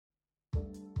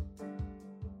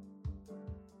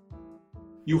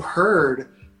You heard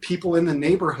people in the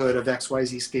neighborhood of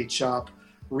XYZ Skate Shop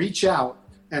reach out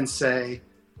and say,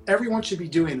 everyone should be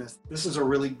doing this. This is a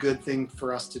really good thing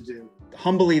for us to do.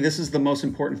 Humbly, this is the most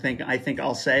important thing I think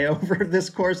I'll say over this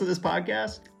course of this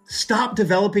podcast. Stop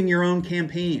developing your own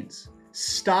campaigns.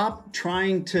 Stop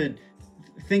trying to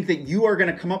think that you are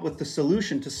going to come up with the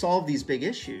solution to solve these big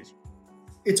issues.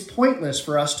 It's pointless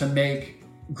for us to make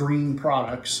green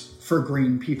products for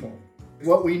green people.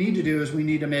 What we need to do is we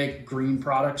need to make green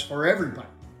products for everybody.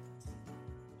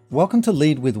 Welcome to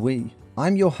Lead with We.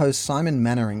 I'm your host, Simon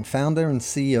Mannering, founder and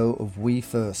CEO of We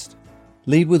First.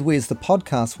 Lead with We is the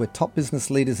podcast where top business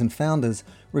leaders and founders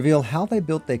reveal how they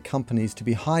built their companies to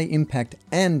be high impact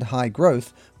and high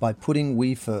growth by putting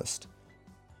we first.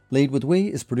 Lead with We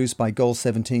is produced by Goal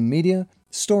 17 Media,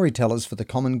 storytellers for the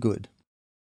common good.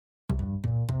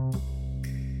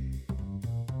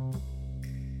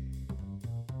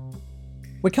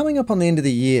 We're coming up on the end of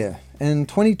the year, and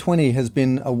 2020 has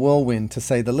been a whirlwind to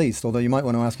say the least, although you might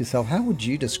want to ask yourself, how would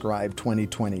you describe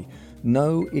 2020?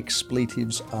 No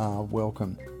expletives are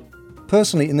welcome.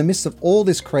 Personally, in the midst of all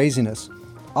this craziness,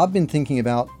 I've been thinking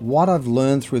about what I've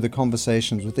learned through the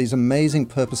conversations with these amazing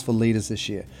purposeful leaders this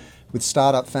year, with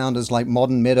startup founders like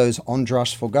Modern Meadows'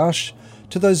 Andras Fogash,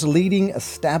 to those leading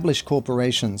established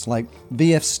corporations like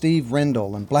VF Steve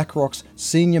Rendell and BlackRock's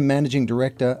Senior Managing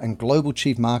Director and Global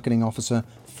Chief Marketing Officer,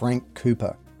 Frank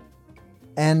Cooper.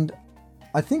 And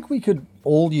I think we could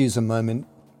all use a moment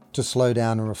to slow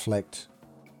down and reflect.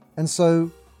 And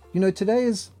so, today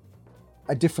is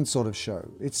a different sort of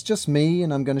show. It's just me,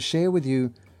 and I'm going to share with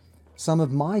you some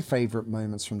of my favorite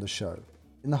moments from the show,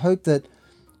 in the hope that,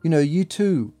 you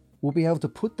too will be able to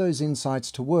put those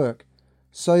insights to work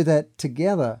so that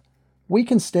together we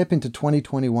can step into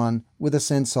 2021 with a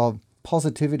sense of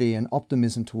positivity and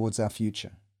optimism towards our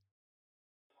future.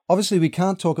 Obviously, we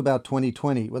can't talk about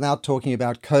 2020 without talking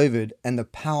about COVID and the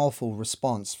powerful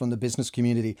response from the business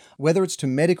community, whether it's to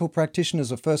medical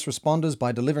practitioners or first responders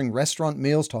by delivering restaurant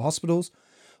meals to hospitals,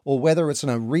 or whether it's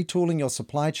retooling your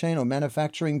supply chain or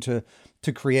manufacturing to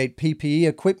create PPE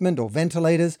equipment or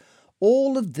ventilators.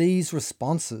 All of these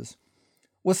responses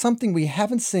were something we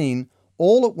haven't seen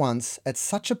all at once at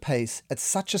such a pace, at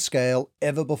such a scale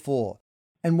ever before.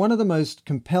 And one of the most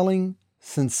compelling,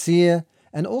 sincere,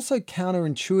 and also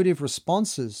counterintuitive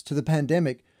responses to the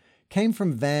pandemic came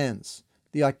from Vans,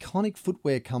 the iconic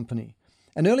footwear company.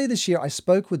 And earlier this year, I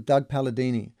spoke with Doug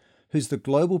Palladini, who's the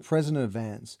global president of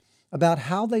Vans, about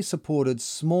how they supported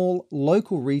small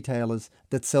local retailers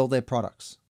that sell their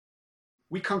products.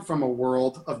 We come from a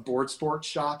world of board sports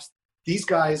shops. These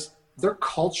guys, they're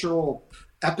cultural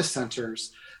epicenters,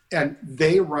 and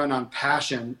they run on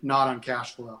passion, not on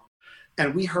cash flow.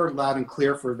 And we heard loud and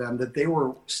clear for them that they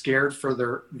were scared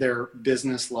for their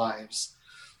business lives.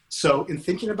 So in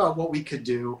thinking about what we could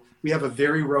do, we have a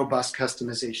very robust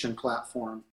customization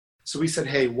platform. So we said,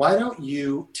 hey, why don't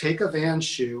you take a Vans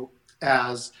shoe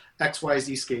as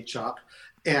XYZ Skate Shop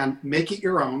and make it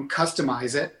your own,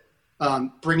 customize it,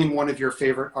 bring in one of your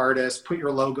favorite artists, put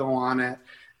your logo on it,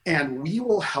 and we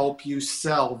will help you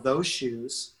sell those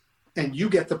shoes, and you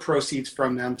get the proceeds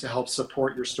from them to help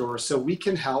support your store. So we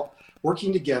can help,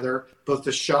 working together, both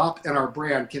the shop and our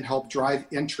brand can help drive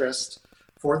interest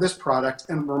for this product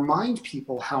and remind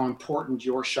people how important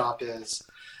your shop is.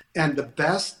 And the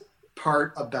best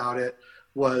part about it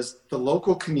was the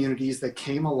local communities that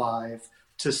came alive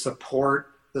to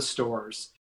support the stores.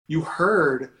 You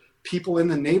heard people in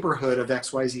the neighborhood of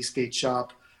XYZ Skate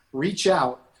Shop reach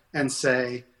out and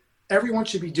say, everyone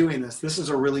should be doing this. This is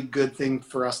a really good thing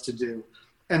for us to do,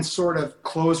 and sort of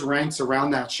close ranks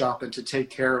around that shop and to take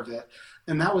care of it.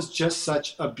 And that was just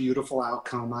such a beautiful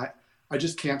outcome. I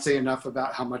just can't say enough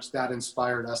about how much that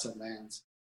inspired us at Vans.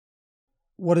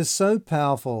 What is so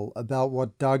powerful about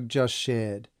what Doug just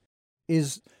shared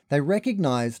is they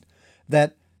recognized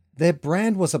that their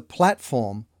brand was a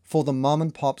platform for the mom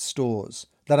and pop stores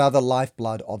that are the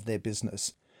lifeblood of their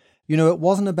business. It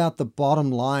wasn't about the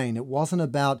bottom line. It wasn't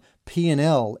about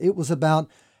P&L. It was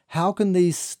about how can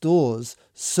these stores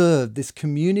serve this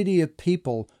community of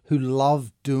people who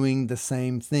love doing the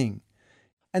same thing.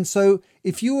 And so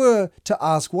if you were to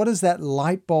ask, what is that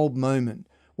light bulb moment?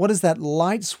 What is that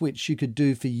light switch you could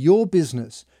do for your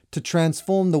business to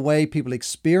transform the way people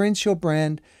experience your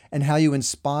brand and how you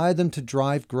inspire them to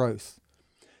drive growth?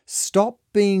 Stop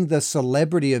being the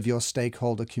celebrity of your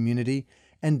stakeholder community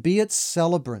and be its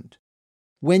celebrant.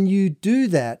 When you do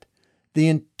that, the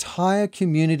entire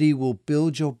community will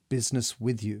build your business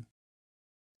with you.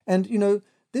 And,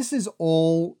 this is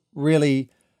all really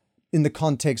in the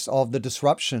context of the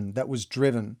disruption that was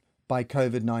driven by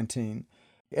COVID-19.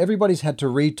 Everybody's had to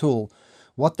retool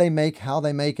what they make, how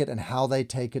they make it, and how they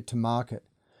take it to market.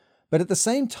 But at the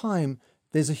same time,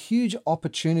 there's a huge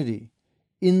opportunity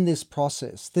in this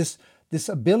process, this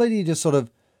ability to sort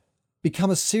of become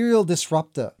a serial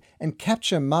disruptor and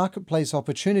capture marketplace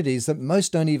opportunities that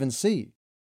most don't even see.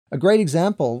 A great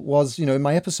example was, in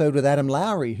my episode with Adam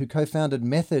Lowry, who co-founded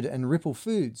Method and Ripple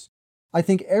Foods. I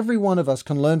think every one of us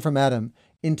can learn from Adam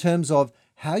in terms of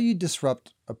how you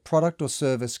disrupt a product or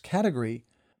service category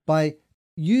by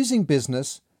using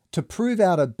business to prove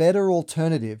out a better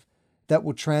alternative that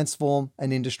will transform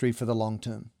an industry for the long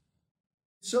term.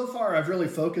 So far, I've really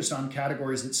focused on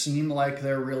categories that seem like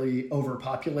they're really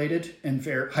overpopulated and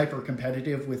very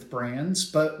hyper-competitive with brands.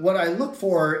 But what I look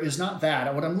for is not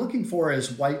that. What I'm looking for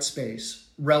is white space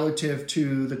relative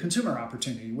to the consumer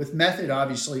opportunity. With Method,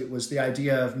 obviously, it was the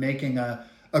idea of making a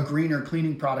greener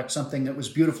cleaning product, something that was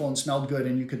beautiful and smelled good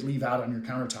and you could leave out on your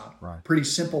countertop. Right. Pretty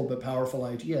simple but powerful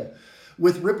idea.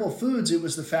 With Ripple Foods, it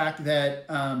was the fact that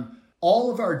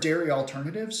all of our dairy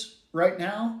alternatives right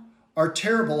now are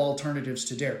terrible alternatives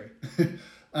to dairy.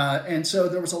 And so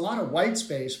there was a lot of white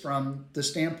space from the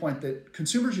standpoint that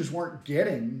consumers just weren't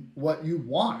getting what you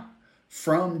want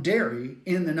from dairy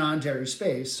in the non-dairy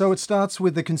space. So it starts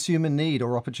with the consumer need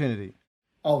or opportunity.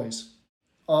 Always.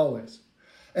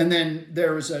 And then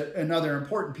there was another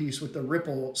important piece with the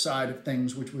Ripple side of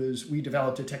things, which was we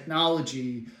developed a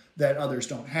technology that others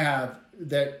don't have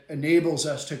that enables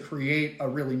us to create a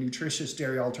really nutritious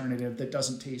dairy alternative that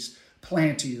doesn't taste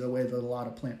planty the way that a lot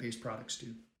of plant-based products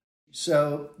do.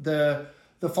 So the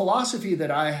philosophy that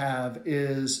I have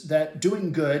is that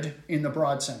doing good in the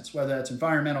broad sense, whether that's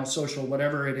environmental, social,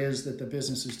 whatever it is that the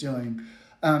business is doing,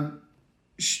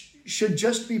 should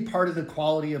just be part of the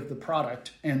quality of the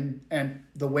product and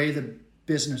the way the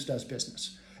business does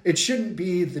business. It shouldn't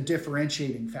be the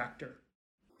differentiating factor.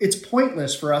 It's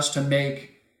pointless for us to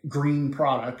make green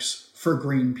products for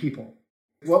green people.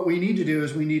 What we need to do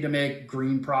is we need to make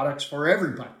green products for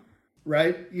everybody,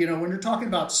 right? When you're talking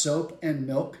about soap and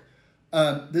milk,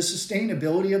 the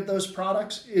sustainability of those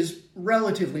products is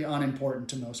relatively unimportant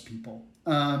to most people.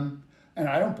 And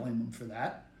I don't blame them for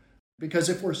that, because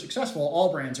if we're successful,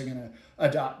 all brands are going to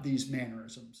adopt these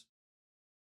mannerisms.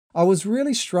 I was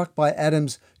really struck by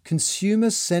Adam's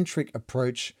consumer-centric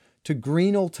approach to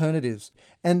green alternatives.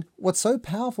 And what's so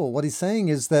powerful, what he's saying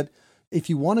is that if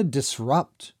you want to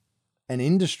disrupt an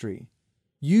industry,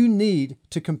 you need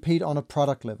to compete on a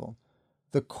product level.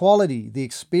 The quality, the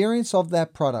experience of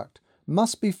that product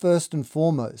must be first and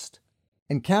foremost.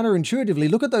 And counterintuitively,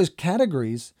 look at those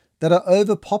categories that are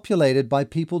overpopulated by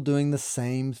people doing the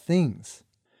same things,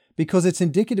 because it's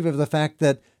indicative of the fact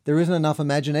that there isn't enough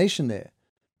imagination there.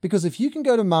 Because if you can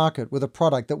go to market with a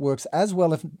product that works as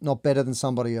well, if not better than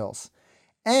somebody else,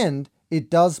 and it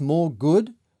does more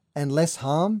good and less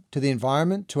harm to the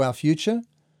environment, to our future,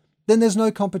 then there's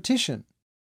no competition.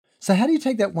 So how do you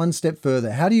take that one step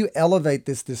further? How do you elevate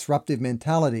this disruptive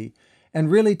mentality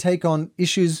and really take on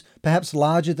issues perhaps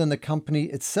larger than the company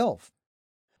itself?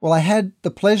 Well, I had the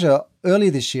pleasure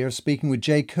earlier this year of speaking with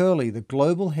Jay Curley, the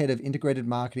global head of integrated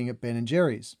marketing at Ben &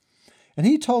 Jerry's. And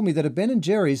he told me that at Ben &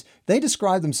 Jerry's, they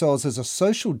describe themselves as a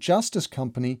social justice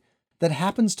company that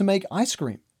happens to make ice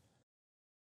cream.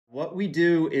 What we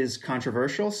do is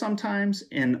controversial sometimes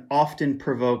and often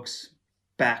provokes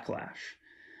backlash.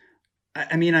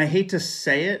 I mean, I hate to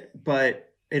say it,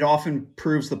 but it often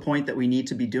proves the point that we need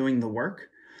to be doing the work.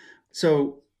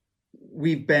 So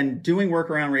we've been doing work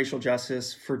around racial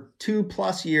justice for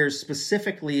 2+ years,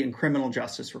 specifically in criminal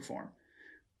justice reform,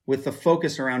 with the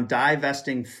focus around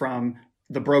divesting from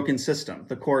the broken system,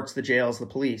 the courts, the jails, the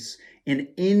police, and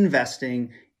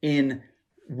investing in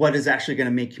what is actually going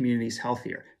to make communities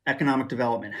healthier: economic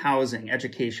development, housing,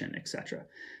 education, etc.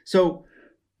 So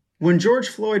when George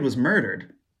Floyd was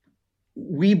murdered,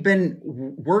 we've been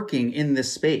working in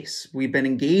this space. We've been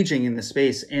engaging in this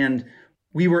space, and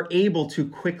we were able to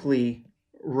quickly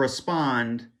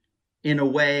respond in a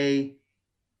way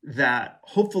that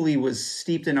hopefully was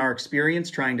steeped in our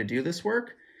experience trying to do this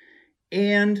work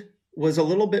and was a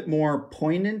little bit more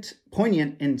poignant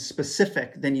and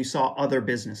specific than you saw other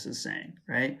businesses saying,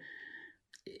 right?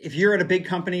 If you're at a big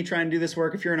company trying to do this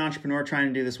work, if you're an entrepreneur trying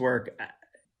to do this work,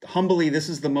 humbly, this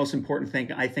is the most important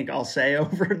thing I think I'll say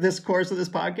over this course of this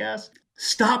podcast.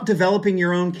 Stop developing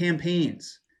your own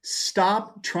campaigns.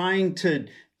 Stop trying to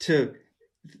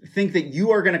think that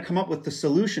you are going to come up with the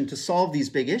solution to solve these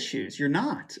big issues. You're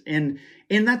not. And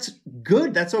that's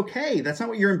good. That's okay. That's not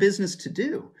what you're in business to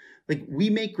do. Like, we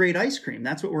make great ice cream.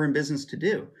 That's what we're in business to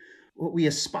do. What we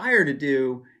aspire to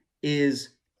do is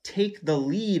take the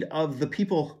lead of the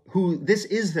people who this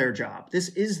is their job. This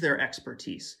is their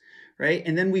expertise, right?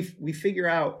 And then we figure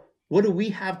out What do we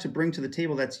have to bring to the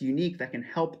table that's unique that can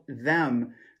help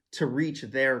them to reach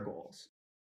their goals?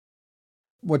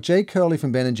 What Jay Curley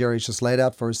from Ben & Jerry's just laid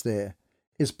out for us there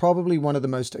is probably one of the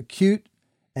most acute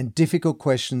and difficult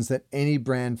questions that any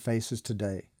brand faces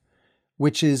today,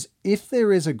 which is if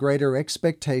there is a greater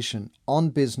expectation on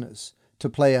business to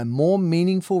play a more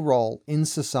meaningful role in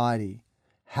society,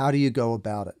 how do you go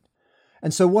about it?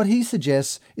 And so what he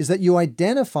suggests is that you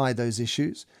identify those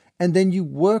issues and then you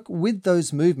work with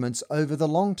those movements over the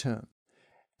long term.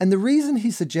 And the reason he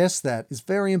suggests that is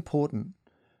very important.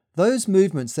 Those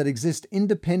movements that exist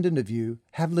independent of you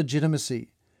have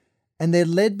legitimacy, and they're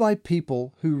led by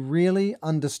people who really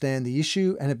understand the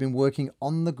issue and have been working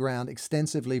on the ground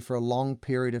extensively for a long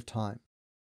period of time.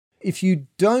 If you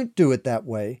don't do it that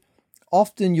way,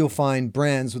 often you'll find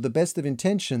brands with the best of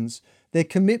intentions, their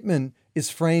commitment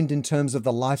is framed in terms of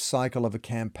the life cycle of a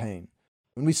campaign.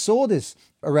 And we saw this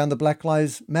around the Black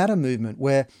Lives Matter movement,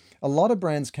 where a lot of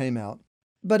brands came out,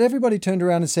 but everybody turned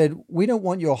around and said, we don't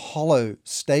want your hollow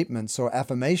statements or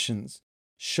affirmations.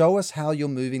 Show us how you're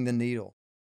moving the needle.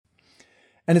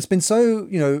 And it's been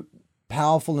so,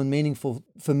 powerful and meaningful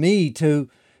for me to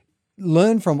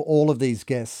learn from all of these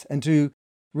guests and to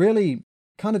really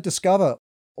kind of discover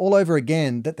all over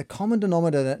again that the common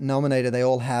denominator they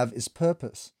all have is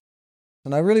purpose.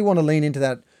 And I really want to lean into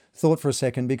that thought for a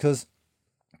second, because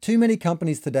too many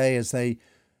companies today, as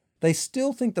they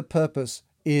still think the purpose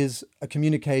is a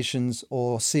communications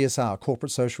or CSR,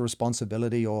 corporate social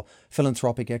responsibility, or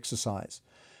philanthropic exercise.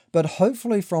 But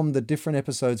hopefully from the different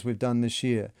episodes we've done this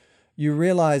year, you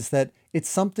realize that it's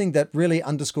something that really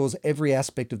underscores every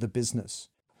aspect of the business.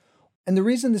 And the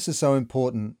reason this is so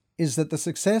important is that the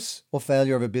success or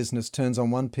failure of a business turns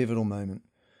on one pivotal moment,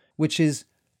 which is,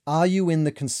 are you in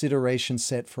the consideration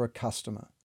set for a customer?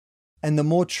 And the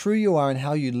more true you are in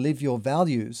how you live your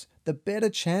values, the better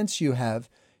chance you have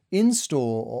in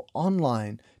store or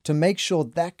online to make sure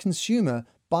that consumer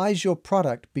buys your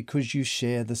product because you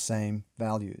share the same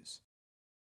values.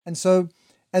 And so,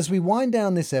 as we wind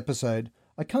down this episode,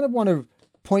 I kind of want to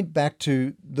point back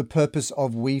to the purpose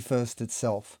of WeFirst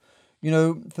itself.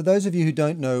 For those of you who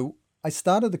don't know, I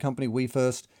started the company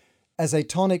WeFirst as a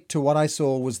tonic to what I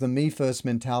saw was the me first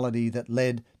mentality that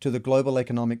led to the global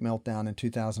economic meltdown in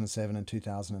 2007 and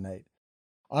 2008.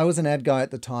 I was an ad guy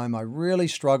at the time. I really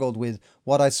struggled with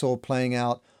what I saw playing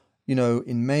out,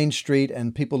 in Main Street,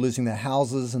 and people losing their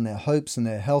houses and their hopes and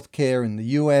their healthcare in the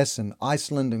US and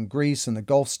Iceland and Greece and the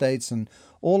Gulf states and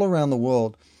all around the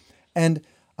world. And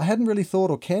I hadn't really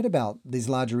thought or cared about these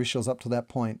larger issues up to that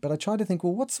point, but I tried to think,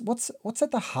 well, what's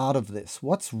at the heart of this?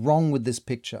 What's wrong with this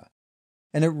picture?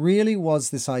 And it really was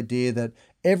this idea that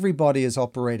everybody is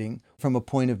operating from a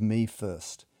point of me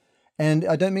first. And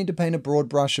I don't mean to paint a broad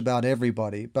brush about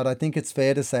everybody, but I think it's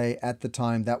fair to say at the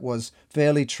time that was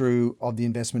fairly true of the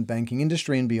investment banking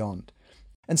industry and beyond.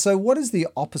 And so what is the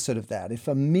opposite of that? If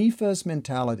a me first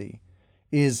mentality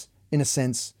is, in a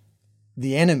sense,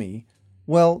 the enemy,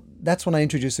 well, that's when I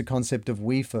introduced the concept of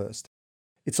we first.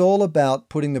 It's all about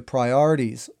putting the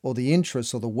priorities or the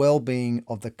interests or the well-being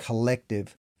of the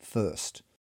collective first.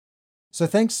 So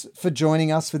thanks for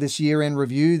joining us for this year-end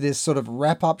review, this sort of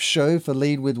wrap-up show for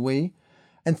Lead with We.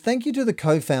 And thank you to the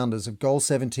co-founders of Goal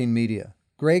 17 Media,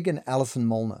 Greg and Alison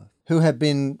Molnar, who have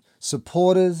been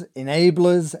supporters,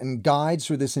 enablers, and guides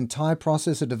through this entire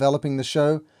process of developing the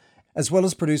show, as well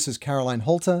as producers Caroline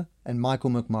Halter and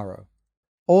Michael McMurrow.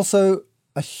 Also,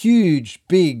 a huge,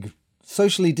 big,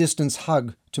 socially distanced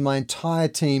hug to my entire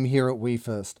team here at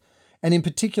WeFirst, and in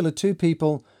particular two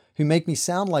people who make me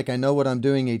sound like I know what I'm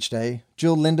doing each day,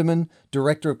 Jill Lindemann,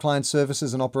 Director of Client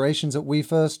Services and Operations at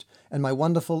WeFirst, and my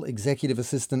wonderful Executive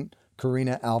Assistant,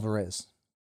 Karina Alvarez.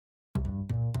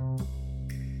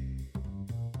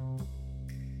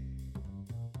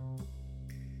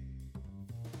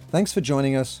 Thanks for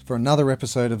joining us for another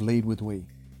episode of Lead with We.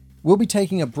 We'll be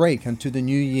taking a break into the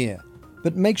new year,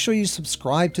 but make sure you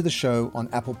subscribe to the show on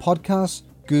Apple Podcasts,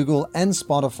 Google, and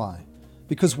Spotify,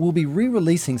 because we'll be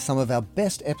re-releasing some of our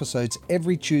best episodes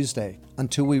every Tuesday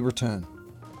until we return.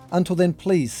 Until then,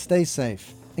 please stay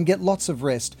safe and get lots of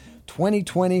rest.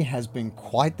 2020 has been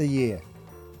quite the year.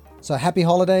 So happy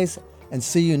holidays and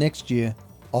see you next year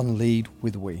on Lead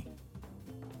with We.